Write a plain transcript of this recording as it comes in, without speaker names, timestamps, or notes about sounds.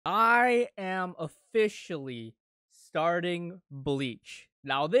I am officially starting Bleach.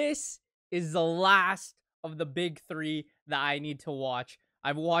 Now, this is the last of the big three that I need to watch.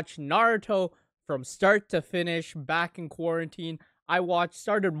 I've watched Naruto from start to finish back in quarantine. I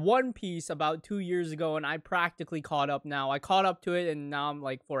started One Piece about 2 years ago, and I practically caught up now. I caught up to it, and now I'm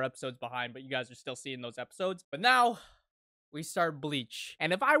like 4 episodes behind, but you guys are still seeing those episodes. But now, we start Bleach.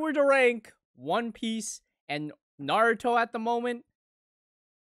 And if I were to rank One Piece and Naruto at the moment,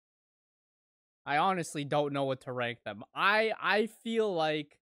 I honestly don't know what to rank them. I feel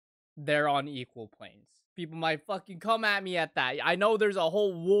like they're on equal planes. People might fucking come at me at that. I know there's a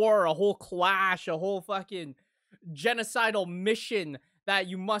whole war, a whole clash, a whole fucking genocidal mission that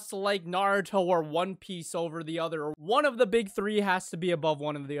you must like Naruto or One Piece over the other. One of the big three has to be above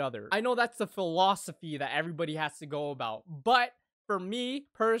one of the other. I know that's the philosophy that everybody has to go about. But for me,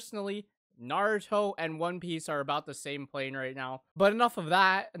 personally, Naruto and One Piece are about the same plane right now. But enough of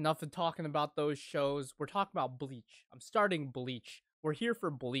that. Enough of talking about those shows. We're talking about Bleach. I'm starting Bleach. We're here for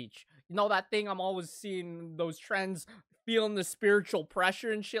Bleach. You know that thing I'm always seeing those trends, feeling the spiritual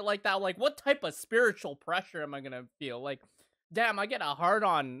pressure and shit like that? Like, what type of spiritual pressure am I gonna feel? Like, damn, I get a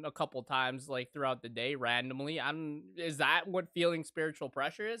hard-on a couple times, like, throughout the day, randomly. Is that what feeling spiritual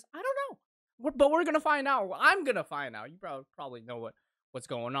pressure is? I don't know. But we're gonna find out. I'm gonna find out. You probably know what's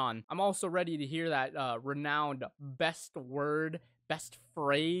going on. I'm also ready to hear that renowned best word, best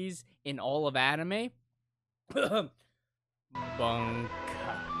phrase in all of anime. Bunka.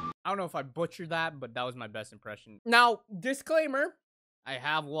 I don't know if I butchered that, but that was my best impression. Now, disclaimer, I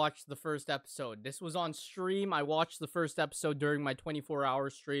have watched the first episode. This was on stream. I watched the first episode during my 24-hour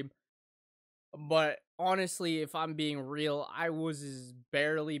stream. But honestly, if I'm being real, I was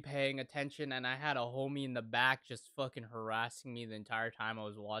barely paying attention, and I had a homie in the back just fucking harassing me the entire time I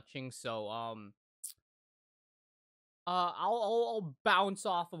was watching. So, I'll bounce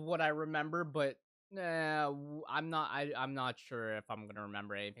off of what I remember, but I'm not sure if I'm gonna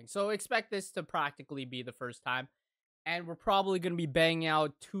remember anything. So expect this to practically be the first time, and we're probably gonna be banging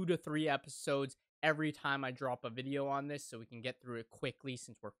out 2 to 3 episodes every time I drop a video on this, so we can get through it quickly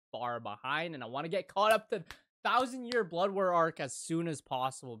since we're far behind. And I want to get caught up to 1,000-year Blood War arc as soon as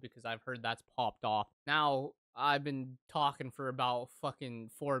possible because I've heard that's popped off. Now I've been talking for about fucking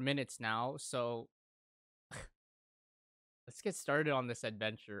 4 minutes now, so let's get started on this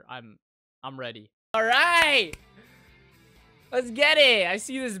adventure. I'm ready. All right, let's get it. I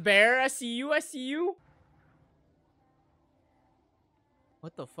see this bear. I see you. I see you.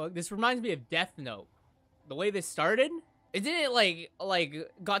 What the fuck? This reminds me of Death Note. The way this started? Isn't it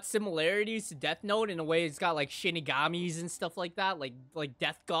like got similarities to Death Note in a way? It's got like shinigamis and stuff like that, like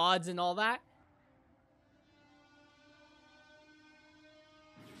death gods and all that.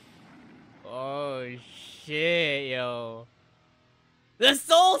 Oh shit, yo. The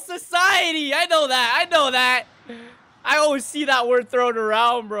Soul Society! I know that! I know that! I always see that word thrown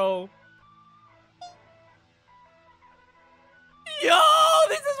around, bro. Yo!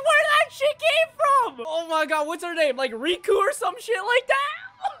 This is where that shit came from! Oh my god, what's her name? Like Riku or some shit like that?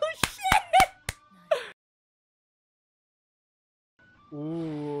 Oh shit!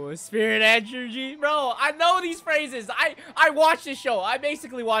 Ooh, spirit energy. Bro, I know these phrases. I watch this show. I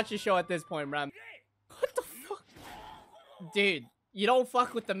basically watch this show at this point, bro. What the fuck? Dude. You don't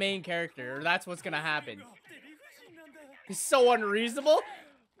fuck with the main character, or that's what's gonna happen. He's so unreasonable.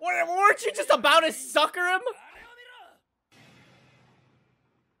 Weren't you just about to sucker him?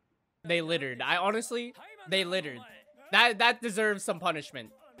 They littered. They littered. That deserves some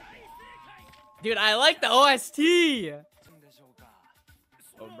punishment. Dude, I like the OST.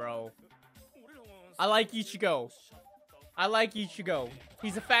 Oh, bro. I like Ichigo.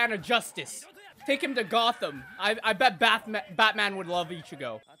 He's a fan of justice. Take him to Gotham. I bet Batman would love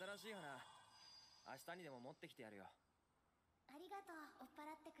Ichigo.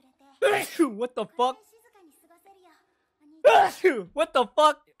 What the fuck? What the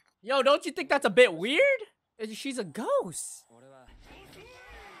fuck? Yo, don't you think that's a bit weird? She's a ghost.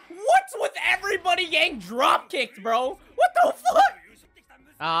 What's with everybody getting drop-kicked, bro? What the fuck?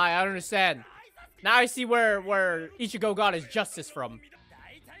 I understand. Now I see where Ichigo got his justice from.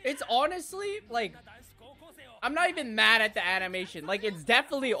 It's honestly, like, I'm not even mad at the animation. Like, it's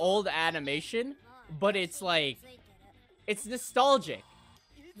definitely old animation, but it's, like, it's nostalgic.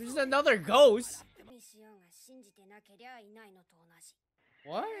 There's another ghost.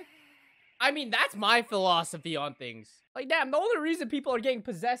 What? I mean, that's my philosophy on things. Like, damn, the only reason people are getting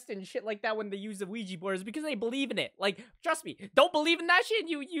possessed and shit like that when they use the Ouija board is because they believe in it. Like, trust me, don't believe in that shit,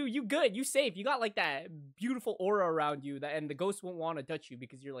 you good, you safe. You got, like, that beautiful aura around you, and the ghost won't want to touch you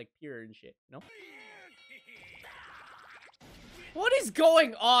because you're, like, pure and shit, you know? What is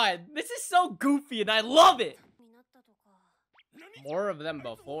going on? This is so goofy and I love it. More of them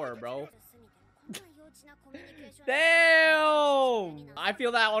before, bro. Damn! I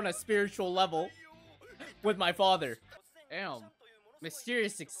feel that on a spiritual level with my father. Damn.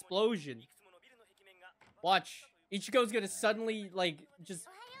 Mysterious explosion. Watch. Ichigo's gonna suddenly, like, just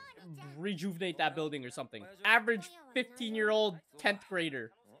rejuvenate that building or something. Average 15-year-old 10th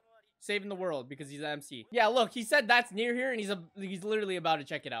grader. Saving the world because he's an MC. Yeah, look, he said that's near here and he's literally about to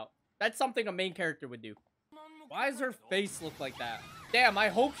check it out. That's something a main character would do. Why does her face look like that? Damn, I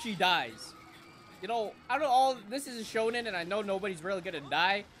hope she dies. You know, I don't know, this is a shonen and I know nobody's really gonna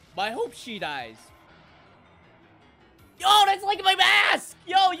die, but I hope she dies. Yo, that's like my mask!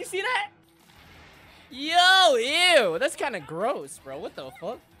 Yo, you see that? Yo, ew, that's kind of gross, bro. What the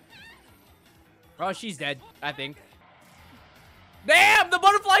fuck? Oh, she's dead, I think. Damn, the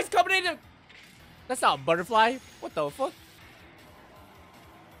butterfly's coming in. That's not a butterfly. What the fuck?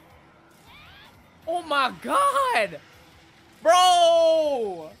 Oh my god!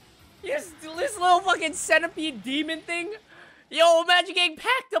 Bro! Yes, this little fucking centipede demon thing. Yo, imagine getting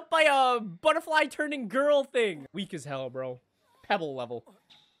packed up by a butterfly turning girl thing. Weak as hell, bro. Pebble level.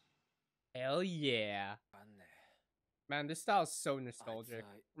 Hell yeah. Man, this style is so nostalgic.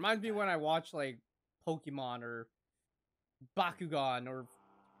 Reminds me when I watch like Pokemon or Bakugan or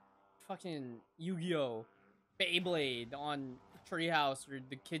fucking Yu-Gi-Oh! Beyblade on Treehouse or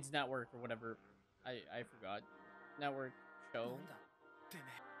the Kids Network or whatever. I forgot. Network show.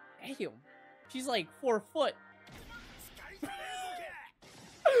 Damn. She's like 4 foot.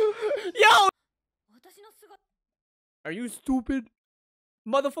 Yo! Are you stupid?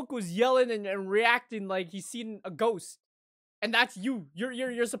 Motherfucker was yelling and reacting like he's seen a ghost. And that's you.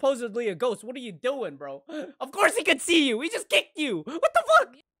 You're supposedly a ghost. What are you doing, bro? Of course he could see you. He just kicked you. What the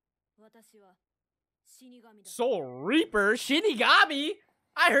fuck? Soul Reaper? Shinigami?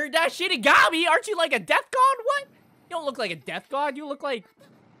 I heard that. Shinigami? Aren't you like a death god? What? You don't look like a death god. You look like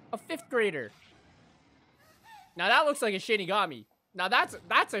a 5th grader. Now that looks like a Shinigami. Now that's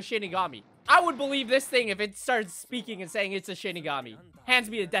a Shinigami. I would believe this thing if it starts speaking and saying it's a Shinigami. Hands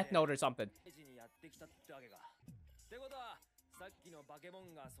me a death note or something.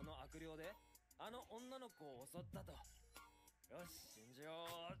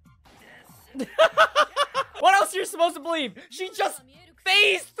 What else you're supposed to believe? She just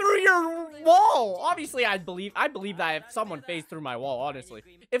phased through your wall. Obviously, I believe that if someone phased through my wall, honestly.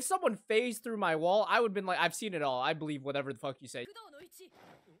 If someone phased through my wall, I would have been like, I've seen it all. I believe whatever the fuck you say.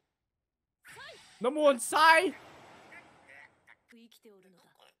 Number 1, Sai.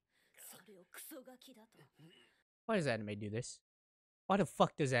 Why does anime do this? Why the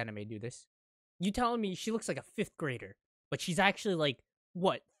fuck does anime do this? You telling me she looks like a 5th grader, but she's actually like,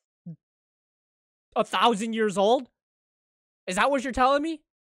 what? 1,000 years old? Is that what you're telling me?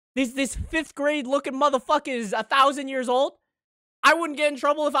 This 5th grade looking motherfucker is 1,000 years old? I wouldn't get in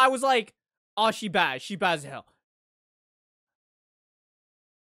trouble if I was like, oh, she bad. She bad as hell.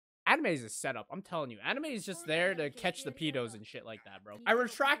 Anime is a setup. I'm telling you. Anime is just there to catch the pedos and shit like that, bro. I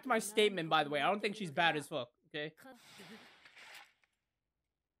retract my statement, by the way. I don't think she's bad as fuck, okay?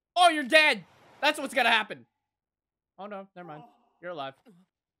 Oh, you're dead! That's what's gonna happen. Oh, no. Never mind. You're alive.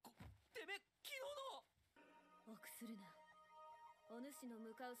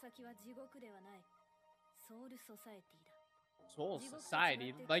 Soul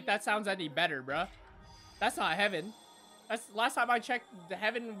Society? Like, that sounds any better, bruh. That's not heaven. That's last time I checked, the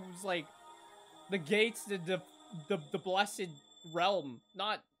heaven was like the gates, the blessed realm,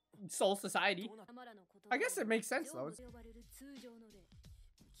 not Soul Society. I guess it makes sense though.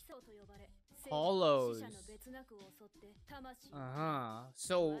 Hollows.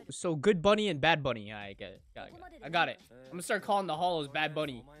 So good bunny and bad bunny. Yeah, I get it. I got it. I'm gonna start calling the hollows Bad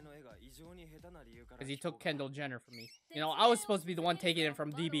Bunny. Because he took Kendall Jenner from me. You know, I was supposed to be the one taking it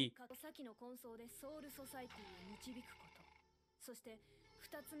from DB.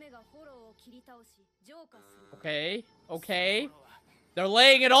 Okay, okay. They're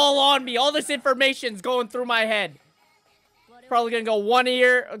laying it all on me. All this information's going through my head. Probably gonna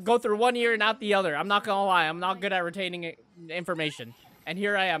go through one ear and out the other. I'm not gonna lie. I'm not good at retaining information. And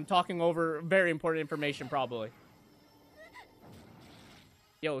here I am talking over very important information, probably.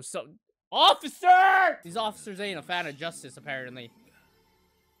 Yo, so... Officer! These officers ain't a fan of justice, apparently.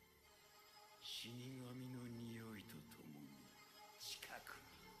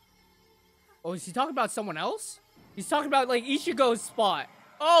 Oh, is he talking about someone else? He's talking about, like, Ichigo's spot.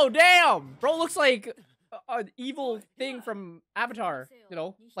 Oh, damn! Bro looks like an evil thing from Avatar. You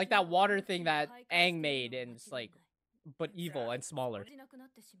know? Like that water thing that Aang made, and it's like, but evil and smaller.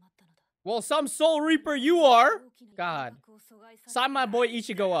 Well, some Soul Reaper you are. God. Sign my boy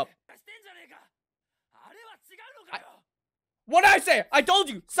Ichigo up. What did I say? I told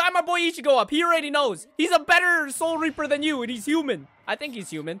you. Sign my boy Ichigo up. He already knows. He's a better Soul Reaper than you, and he's human. I think he's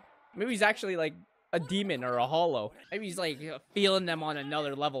human. Maybe he's actually like a demon or a hollow. Maybe he's like feeling them on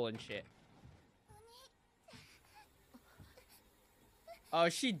another level and shit. Oh,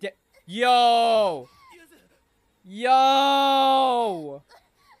 she did. Yo! Yo!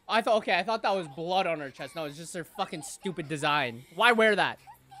 I thought that was blood on her chest. No, it's just her fucking stupid design. Why wear that?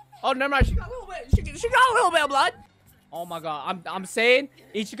 Oh, never mind. She got a little bit. She got a little bit of blood. Oh my god. I'm saying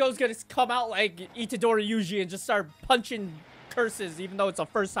Ichigo's gonna come out like Itadori Yuji and just start punching curses, even though it's the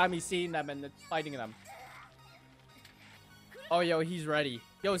first time he's seeing them and fighting them. Oh, yo, he's ready.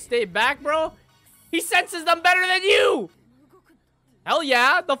 Yo, stay back, bro. He senses them better than you. Hell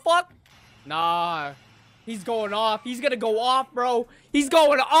yeah. The fuck? Nah. He's going off. He's gonna go off, bro. He's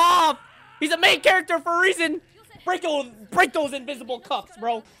going off. He's a main character for a reason. Break those invisible cuffs,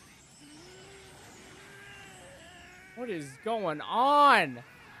 bro. What is going on?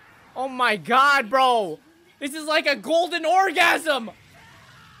 Oh my god, bro. This is like a golden orgasm.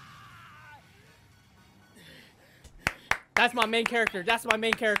 That's my main character. That's my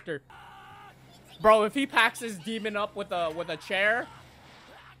main character. Bro, if he packs his demon up with a chair.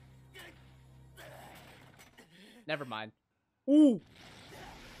 Never mind. Ooh.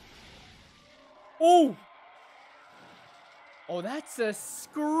 Ooh. Oh, that's a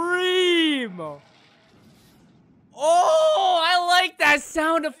scream. Oh, I like that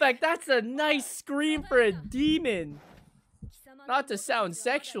sound effect. That's a nice scream for a demon. Not to sound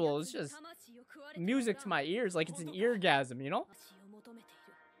sexual, it's just music to my ears, like it's an eargasm, you know?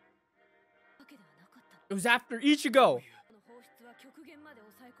 It was after Ichigo.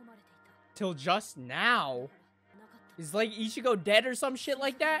 Till just now. Is like Ichigo dead or some shit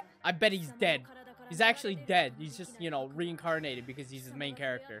like that? I bet he's dead. He's actually dead. He's just, you know, reincarnated because he's the main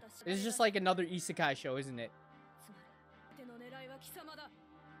character. It's just like another isekai show, isn't it?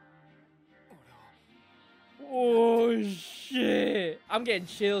 Oh, shit. I'm getting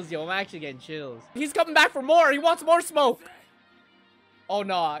chills, yo. I'm actually getting chills. He's coming back for more. He wants more smoke. Oh,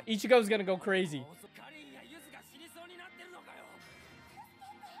 no. Ichigo's gonna go crazy.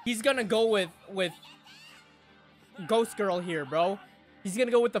 He's gonna go with Ghost Girl here, bro. He's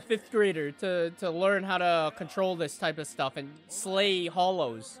gonna go with the 5th grader to learn how to control this type of stuff and slay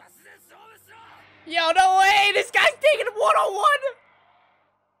hollows. Yo, no way! This guy's taking him 101!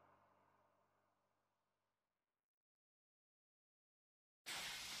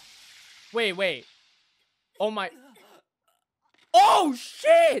 Wait. Oh my... Oh,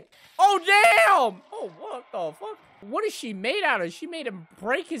 shit! Oh, damn! Oh, what the fuck? What is she made out of? She made him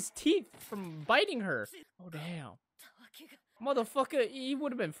break his teeth from biting her. Oh, damn. Motherfucker, he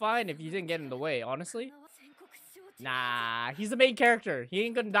would have been fine if you didn't get in the way, honestly. Nah, he's the main character. He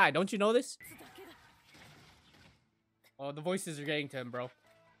ain't gonna die. Don't you know this? Oh, the voices are getting to him, bro.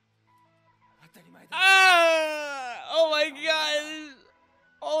 Ah! Oh my god!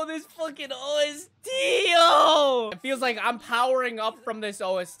 Oh, this fucking OST! Oh! It feels like I'm powering up from this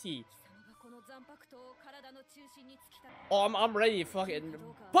OST. Oh, I'm ready to fucking...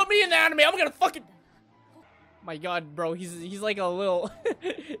 Put me in the anime! I'm gonna fucking... My god, bro. He's like a little...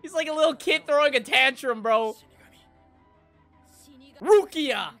 he's like a little kid throwing a tantrum, bro.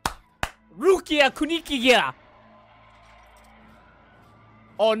 Rukia! Rukia Kunikigira!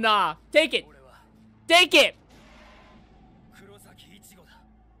 Oh, nah. Take it! Take it!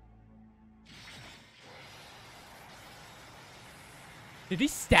 Did he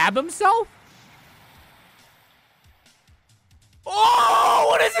stab himself? Oh,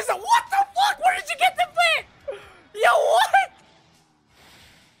 what is this? What the fuck? Where did you get the bit? Yo, what?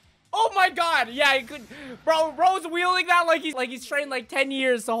 Oh my god. Yeah, he could. Bro's wielding that like he's trained like 10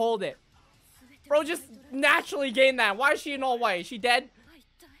 years to hold it. Bro just naturally gained that. Why is she in all white? Is she dead?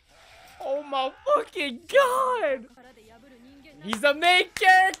 Oh my fucking god. He's the main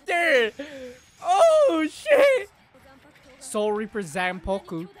character. Oh shit. Soul Reaper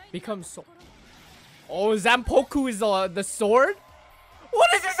Zanpoku becomes Soul. Oh, Zanpoku is the sword?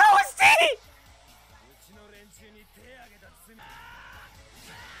 What is this OST?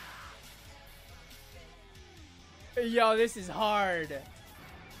 Yo, this is hard.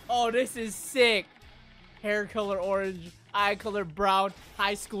 Oh, this is sick. Hair color orange, eye color brown,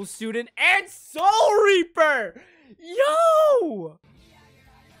 high school student, and Soul Reaper! Yo!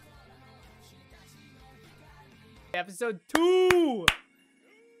 Episode 2!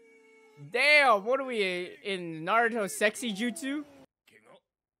 Damn, what are we in Naruto sexy jutsu?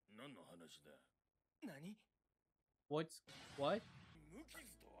 What?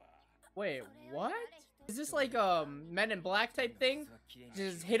 Wait, what? Is this like a Men in Black type thing?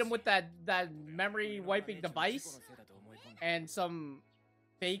 Just hit him with that memory wiping device, and some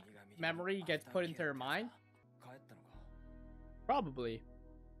fake memory gets put into her mind? Probably.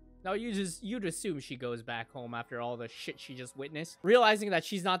 No, you'd assume she goes back home after all the shit she just witnessed, realizing that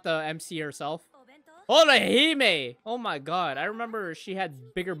she's not the MC herself. Orihime! Oh my god, I remember she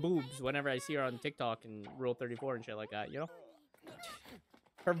had bigger boobs whenever I see her on TikTok and Rule 34 and shit like that, you know?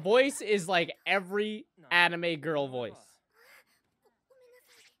 Her voice is like every anime girl voice.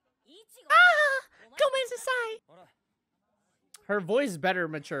 Ah! Come inside! Her voice better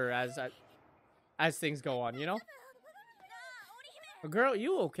mature as things go on, you know? Girl,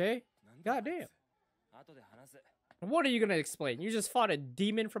 you okay? Goddamn. What are you gonna explain? You just fought a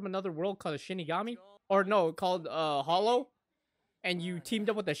demon from another world called a Shinigami? Or no, called Hollow? And you teamed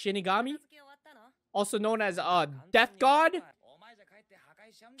up with a Shinigami? Also known as Death God?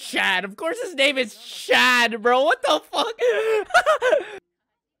 Chad, of course his name is Chad, bro. What the fuck?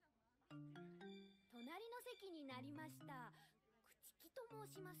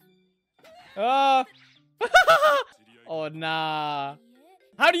 Oh, nah.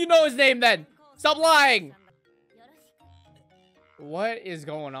 How do you know his name, then? Stop lying! What is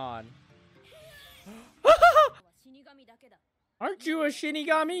going on? Aren't you a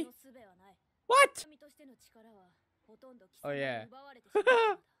Shinigami? What? Oh, yeah.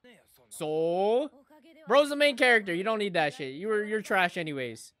 So? Bro's the main character. You don't need that shit. You're trash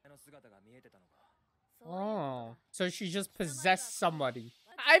anyways. Oh. So she just possessed somebody.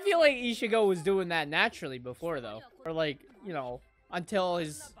 I feel like Ichigo was doing that naturally before, though. Or like, you know, until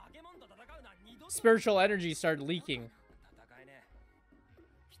his spiritual energy started leaking.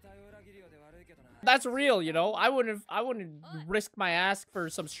 That's real, you know? I wouldn't risk my ass for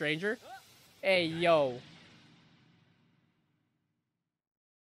some stranger. Hey, yo.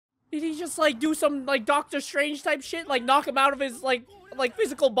 Did he just, like, do some, like, Doctor Strange type shit? Like, knock him out of his, like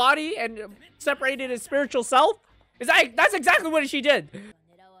physical body and separated his spiritual self? That's exactly what she did.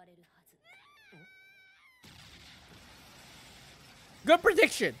 Good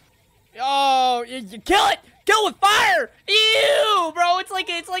prediction. Oh, you kill it! Kill with fire! Ew, bro! It's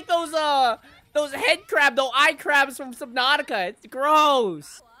like those head crab, those eye crabs from Subnautica. It's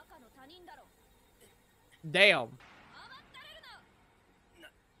gross. Damn.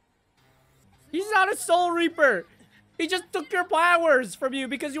 He's not a Soul Reaper. He just took your powers from you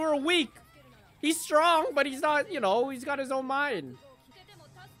because you were weak. He's strong, but he's not, you know, he's got his own mind.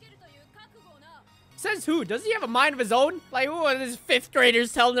 Says who? Does he have a mind of his own? Like, who are his 5th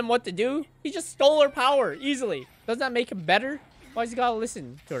graders telling him what to do? He just stole her power easily. Doesn't that make him better? Why's he gotta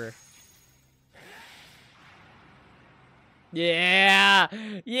listen to her? Yeah!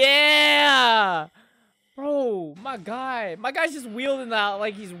 Yeah! Bro, my guy's just wielding that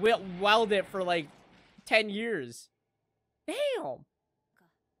like he's wielded it for like 10 years. Damn!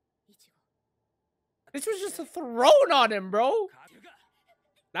 This was just a throne on him, bro.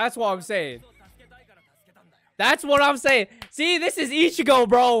 That's what I'm saying. That's what I'm saying. See, this is Ichigo,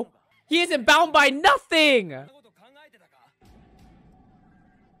 bro. He isn't bound by nothing.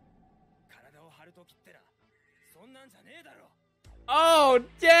 Oh,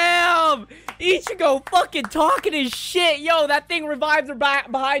 damn. Ichigo fucking talking his shit. Yo, that thing revives her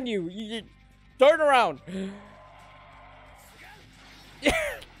back behind you. You turn around.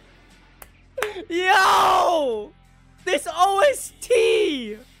 Yo! This OST!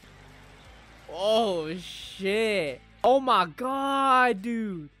 Oh, shit. Oh, my God,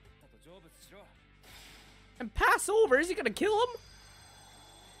 dude. And pass over. Is he gonna kill him?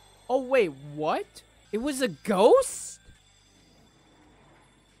 Oh, wait, what? It was a ghost?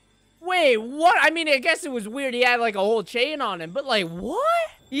 Wait, what? I mean, I guess it was weird. He had, like, a whole chain on him. But, like, what?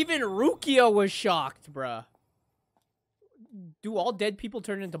 Even Rukia was shocked, bruh. Do all dead people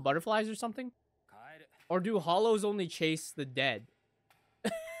turn into butterflies or something? Or do hollows only chase the dead?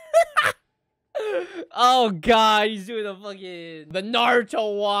 Oh god, he's doing the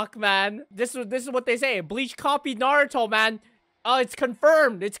Naruto walk, man. This is what they say. Bleach copied Naruto, man. Oh, it's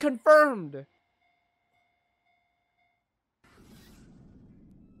confirmed. It's confirmed.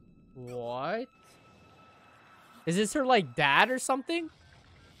 What? Is this her like dad or something?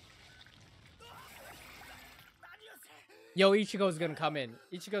 Yo, Ichigo's gonna come in.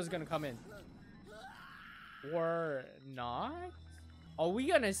 Ichigo's gonna come in. Or not? Are we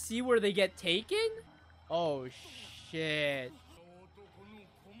gonna see where they get taken? Oh, shit.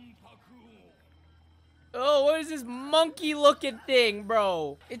 Oh, what is this monkey-looking thing,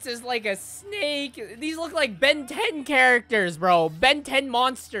 bro? It's just like a snake. These look like Ben 10 characters, bro. Ben 10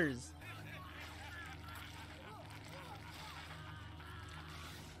 monsters.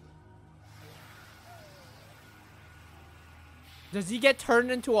 Does he get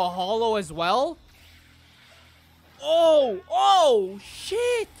turned into a hollow as well? Oh, oh,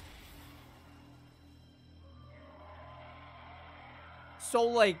 shit. So,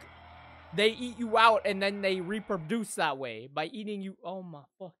 like, they eat you out and then they reproduce that way by eating you. Oh my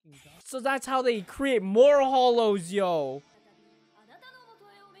fucking god. So that's how they create more hollows, yo.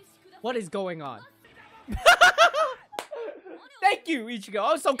 What is going on? Thank you, Ichigo.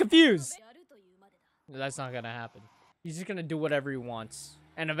 I was so confused. That's not gonna happen. He's just gonna do whatever he wants.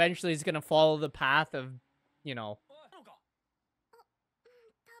 And eventually he's gonna follow the path of, you know.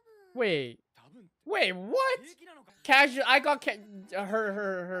 Wait, what? Casual. I got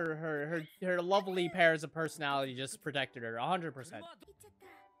her lovely pairs of personality just protected her 100%.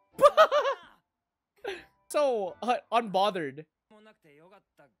 So unbothered.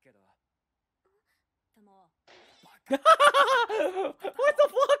 What the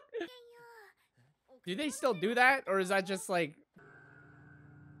fuck? Do they still do that, or is that just like?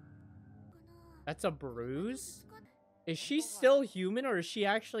 That's a bruise? Is she still human, or is she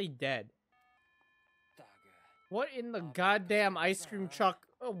actually dead? What in the goddamn ice cream truck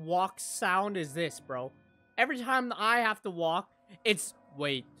walk sound is this, bro? Every time I have to walk, it's...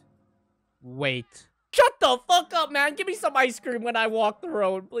 Wait. Shut the fuck up, man. Give me some ice cream when I walk the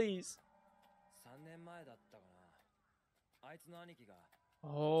road, please.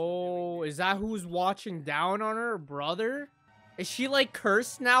 Oh, is that who's watching down on her brother? Is she, like,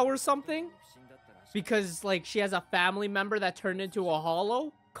 cursed now or something? Because, like, she has a family member that turned into a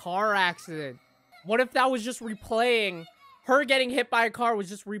hollow? Car accident. What if that was just replaying? Her getting hit by a car was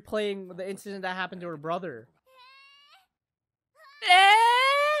just replaying the incident that happened to her brother.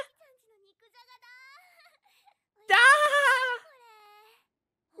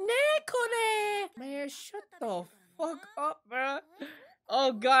 Man, shut the fuck up, bro.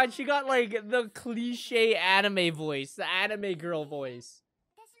 Oh god, she got like the cliche anime voice, the anime girl voice.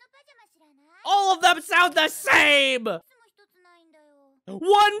 All of them sound the same!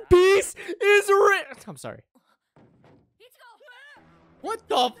 One Piece is I'm sorry. What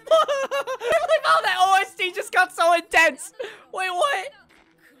the fuck? Like how that OST just got so intense. Wait, what?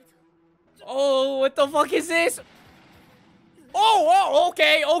 Oh, what the fuck is this? Oh,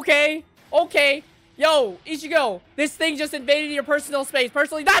 okay. Yo, Ichigo, this thing just invaded your personal space.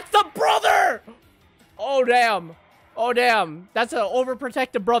 Personally, that's the brother! Oh, damn. That's an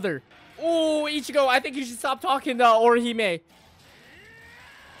overprotective brother. Oh, Ichigo, I think you should stop talking to Orihime.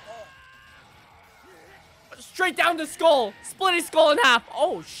 Straight down the skull. Split his skull in half.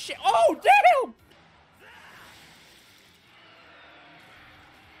 Oh, shit. Oh, damn!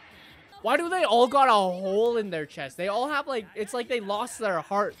 Why do they all got a hole in their chest? They all have, like, it's like they lost their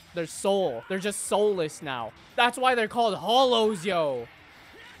heart, their soul. They're just soulless now. That's why they're called hollows, yo.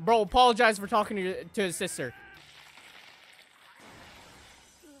 Bro, apologize for talking to his sister.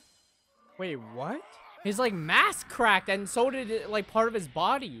 Wait, what? His, like, mask cracked, and so did, it, like, part of his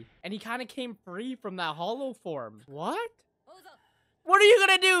body. And he kind of came free from that hollow form. What? What are you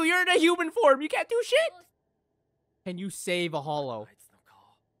gonna do? You're in a human form. You can't do shit. Can you save a hollow?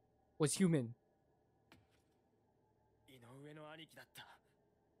 Was human.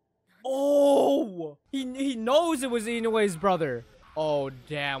 Oh! He knows it was Inoue's brother. Oh,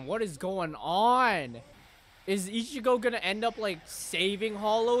 damn. What is going on? Is Ichigo gonna end up, like, saving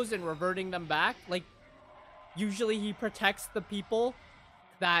hollows and reverting them back? Like, usually he protects the people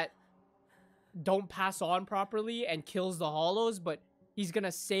that don't pass on properly and kills the hollows, but he's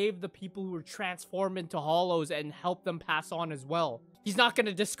gonna save the people who are transformed into hollows and help them pass on as well. He's not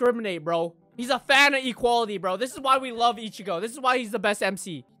gonna discriminate, bro. He's a fan of equality, bro. This is why we love Ichigo. This is why he's the best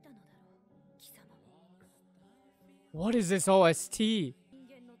MC. What is this OST?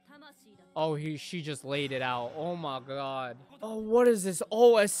 Oh, she just laid it out. Oh my god. Oh, what is this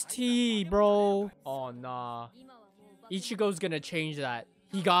OST, bro? Oh, nah. Ichigo's gonna change that.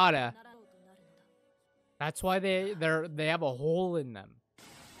 He gotta. That's why they have a hole in them.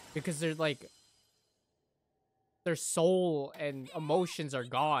 Because they're like... Their soul and emotions are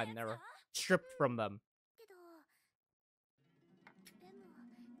gone. They're stripped from them.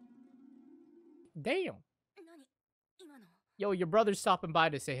 Damn. Yo, your brother's stopping by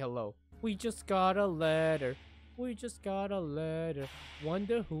to say hello. We just got a letter. We just got a letter.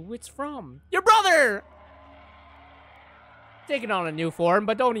 Wonder who it's from. Your brother! Taking on a new form,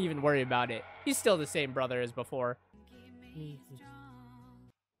 but don't even worry about it. He's still the same brother as before.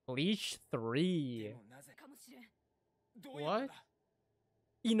 Bleach 3. What?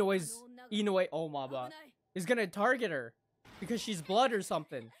 Inoue, oh my god, is gonna target her because she's blood or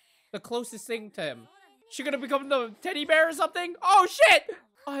something. The closest thing to him. She gonna become the teddy bear or something? Oh shit!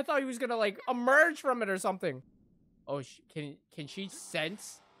 Oh, I thought he was gonna like emerge from it or something. Oh, can she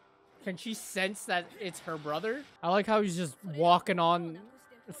sense? Can she sense that it's her brother? I like how he's just walking on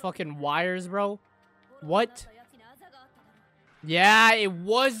fucking wires, bro. What? Yeah, it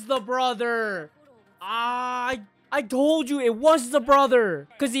was the brother. I told you it was the brother.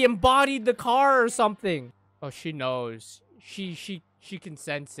 Because he embodied the car or something. Oh, she knows. She can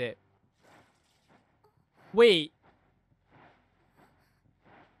sense it. Wait.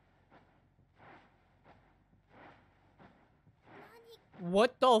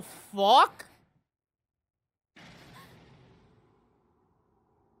 What the fuck?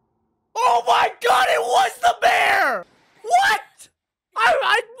 Oh my god, it was the bear! What?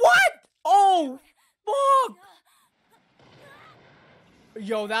 What? Oh, fuck!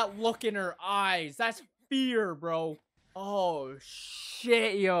 Yo, that look in her eyes, that's fear, bro. Oh,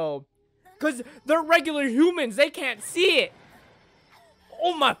 shit, yo. Because they're regular humans, they can't see it.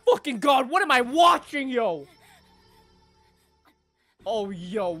 Oh my fucking god, what am I watching, yo? Oh,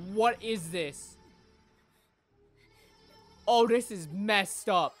 yo, what is this? Oh, this is messed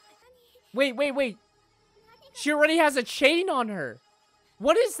up. Wait. She already has a chain on her.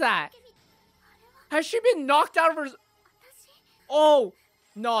 What is that? Has she been knocked out of her... Oh,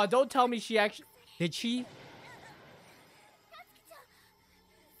 no, don't tell me she actually... Did she?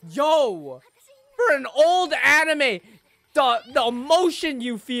 Yo, for an old anime, the emotion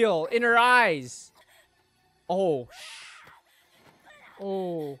you feel in her eyes. Oh,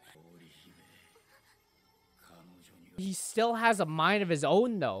 oh. He still has a mind of his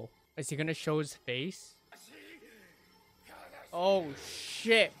own, though. Is he gonna show his face? Oh,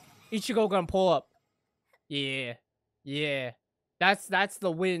 shit. Ichigo gonna pull up. Yeah. That's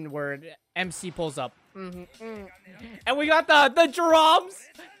the win where MC pulls up. And we got the drums.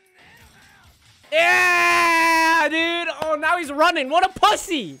 Yeah, dude. Oh, now he's running. What a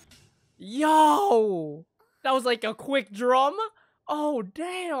pussy. Yo. That was like a quick drum. Oh,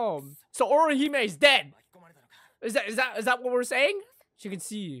 damn. So Orihime is dead. Is that what we're saying? She can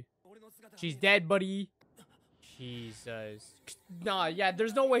see. She's dead, buddy. Jesus. Nah, yeah,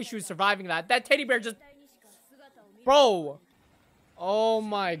 there's no way she was surviving that. That teddy bear just... Bro. Oh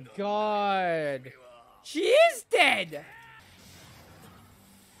my god. She is dead.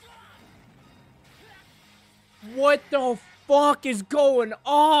 What the fuck is going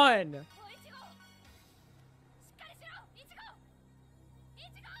on?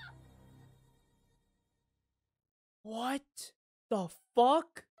 What the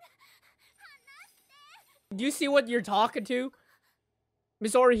fuck? Do you see what you're talking to?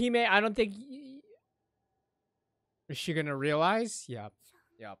 Miss Orihime, I don't think... Is she gonna realize? Yep.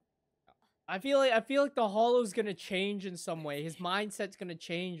 I feel like the Hollow's gonna change in some way. His mindset's gonna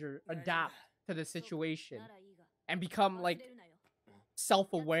change or adapt to the situation. And become, like,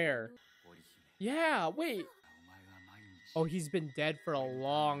 self-aware. Yeah, wait. Oh, he's been dead for a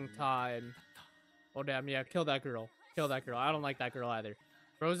long time. Oh, damn, yeah, kill that girl. Kill that girl. I don't like that girl either.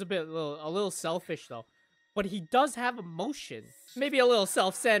 Bro's a little selfish, though. But he does have emotion. Maybe a little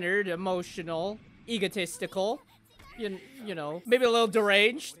self-centered, emotional, egotistical. You know, maybe a little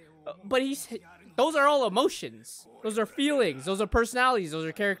deranged. But those are all emotions. Those are feelings. Those are personalities. Those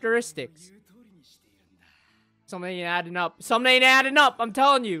are characteristics. Something ain't adding up. Something ain't adding up. I'm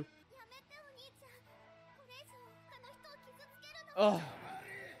telling you. Oh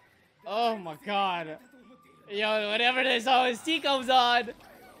my god. Yo, whatever this OST comes on.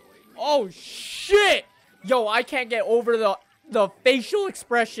 Oh shit. Yo, I can't get over the facial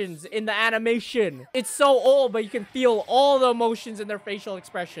expressions in the animation. It's so old, but you can feel all the emotions in their facial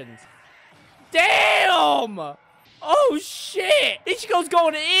expressions. Damn! Oh shit! Ichigo's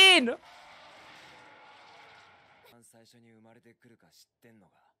going in!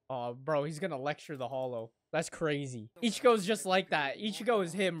 Oh, bro, he's gonna lecture the Hollow. That's crazy. Ichigo's just like that. Ichigo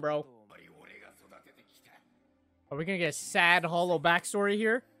is him, bro. Are we gonna get a sad Hollow backstory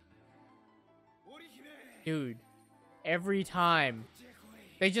here? Dude, every time.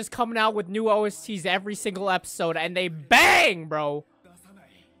 They just coming out with new OSTs every single episode, and they bang, bro.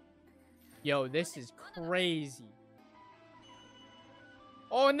 Yo, this is crazy.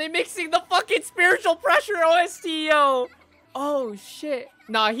 Oh, and they mixing the fucking spiritual pressure OST, yo. Oh, shit.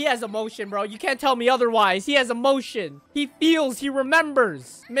 Nah, he has emotion, bro. You can't tell me otherwise. He has emotion. He feels, he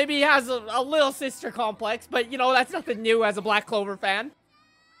remembers. Maybe he has a little sister complex, but, you know, that's nothing new as a Black Clover fan.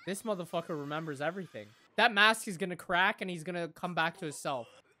 This motherfucker remembers everything. That mask is gonna crack, and he's gonna come back to himself.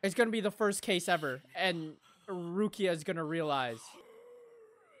 It's gonna be the first case ever, and Rukia is gonna realize.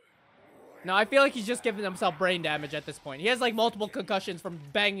 No, I feel like he's just giving himself brain damage at this point. He has, like, multiple concussions from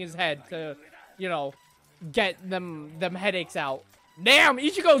banging his head to, you know, get them headaches out. Damn,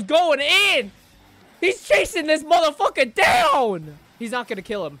 Ichigo's going in! He's chasing this motherfucker down! He's not gonna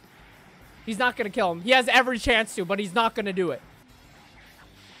kill him. He's not gonna kill him. He has every chance to, but he's not gonna do it.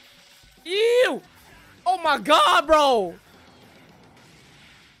 Ew! Oh my god, bro!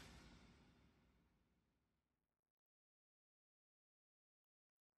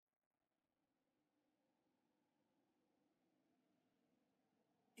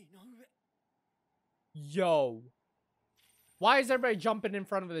 Yo. Why is everybody jumping in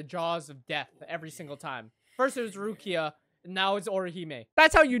front of the jaws of death every single time? First it was Rukia, and now it's Orihime.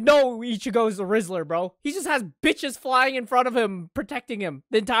 That's how you know Ichigo's a Rizzler, bro. He just has bitches flying in front of him, protecting him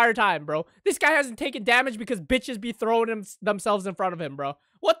the entire time, bro. This guy hasn't taken damage because bitches be throwing themselves in front of him, bro.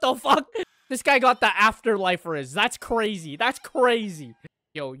 What the fuck? This guy got the afterlife Riz. That's crazy. That's crazy.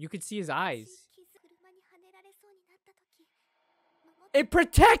 Yo, you could see his eyes. It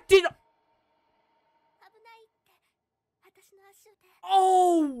protected...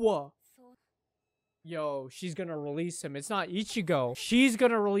 Oh! Yo, she's gonna release him. It's not Ichigo. She's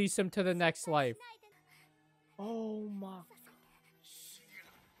gonna release him to the next life. Oh my...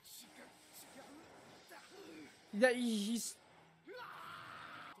 That he's...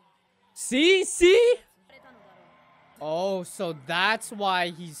 See? Oh, so that's why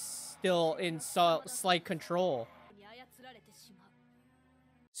he's still in slight control.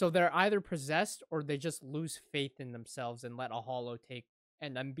 So they're either possessed or they just lose faith in themselves and let a hollow take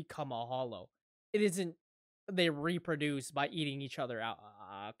and then become a hollow. It isn't they reproduce by eating each other out.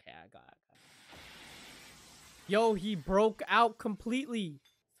 Okay, I got it. Yo, he broke out completely.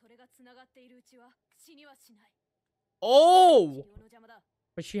 Oh!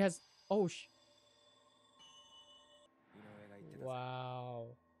 But she has... Oh, wow.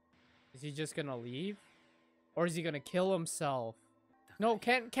 Is he just gonna leave? Or is he gonna kill himself? No,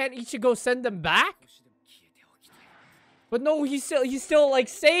 can't Ichigo send them back? But no, he's still like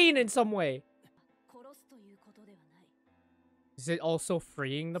sane in some way. Is it also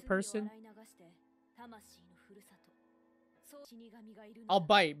freeing the person? I'll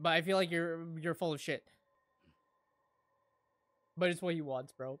bite, but I feel like you're full of shit. But it's what he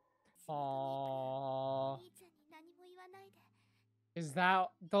wants, bro. Aww. Is that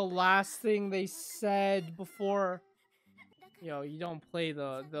the last thing they said before? Yo, you don't play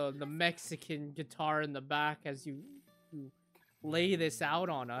the Mexican guitar in the back as you lay this out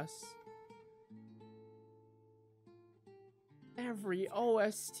on us. Every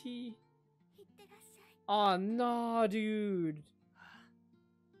OST. Oh, no, dude.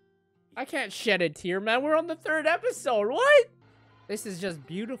 I can't shed a tear, man. We're on the 3rd episode. What? This is just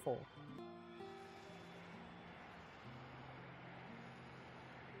beautiful.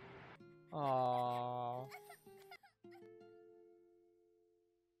 Aww.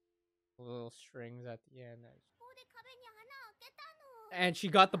 Little strings at the end. And she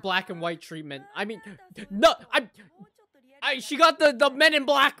got the black and white treatment. I mean, no, she got the Men in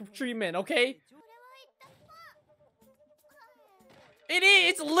Black treatment, okay?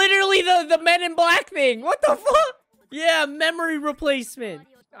 It's literally the Men in Black thing. What the fuck? Yeah, memory replacement.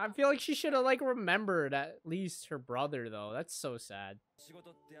 I feel like she should have like remembered at least her brother though. That's so sad.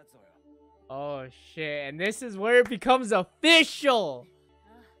 Oh shit, and this is where it becomes official.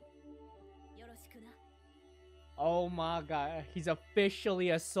 Oh my god, he's officially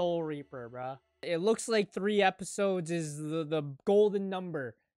a Soul Reaper, bruh. It looks like 3 episodes is the golden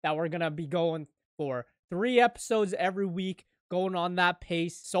number that we're gonna be going for. 3 episodes every week, going on that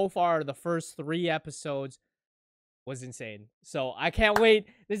pace. So far, the first 3 episodes was insane. So I can't wait.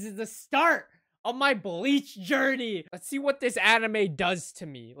 This is the start of my Bleach journey. Let's see what this anime does to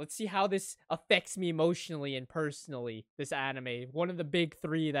me. Let's see how this affects me emotionally and personally. This anime, one of the big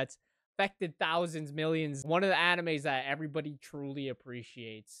 3 that's affected thousands, millions. One of the animes that everybody truly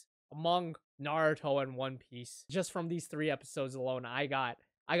appreciates among Naruto and One Piece. Just from these 3 episodes alone, I got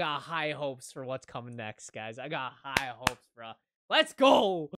high hopes for what's coming next, guys. I got high hopes, bro. Let's go!